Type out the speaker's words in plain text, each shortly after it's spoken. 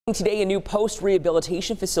Today, a new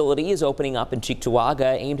post-rehabilitation facility is opening up in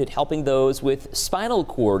Cheektowaga aimed at helping those with spinal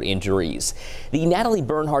cord injuries. The Natalie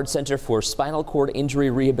Bernhard Center for Spinal Cord Injury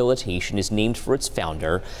Rehabilitation is named for its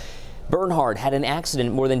founder. Bernhard had an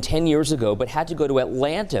accident more than 10 years ago but had to go to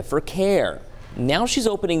Atlanta for care. Now she's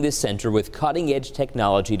opening this center with cutting-edge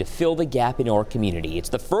technology to fill the gap in our community. It's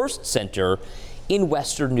the first center in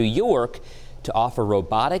Western New York to offer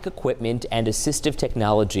robotic equipment and assistive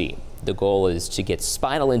technology. The goal is to get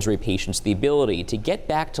spinal injury patients the ability to get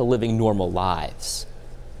back to living normal lives.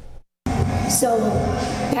 So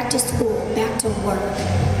back to school, back to work,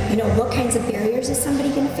 what kinds of barriers is somebody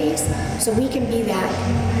going to face? So we can be that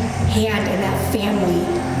hand and that family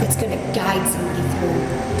that's going to guide somebody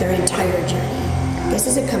through their entire journey. This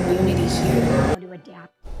is a community here to adapt.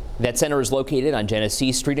 That center is located on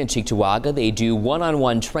Genesee Street in Cheektowaga. They do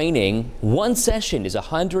one-on-one training. One session is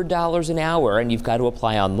 $100 an hour, and you've got to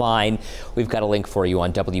apply online. We've got a link for you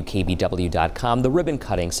on WKBW.com. The ribbon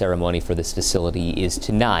cutting ceremony for this facility is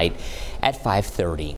tonight at 5:30.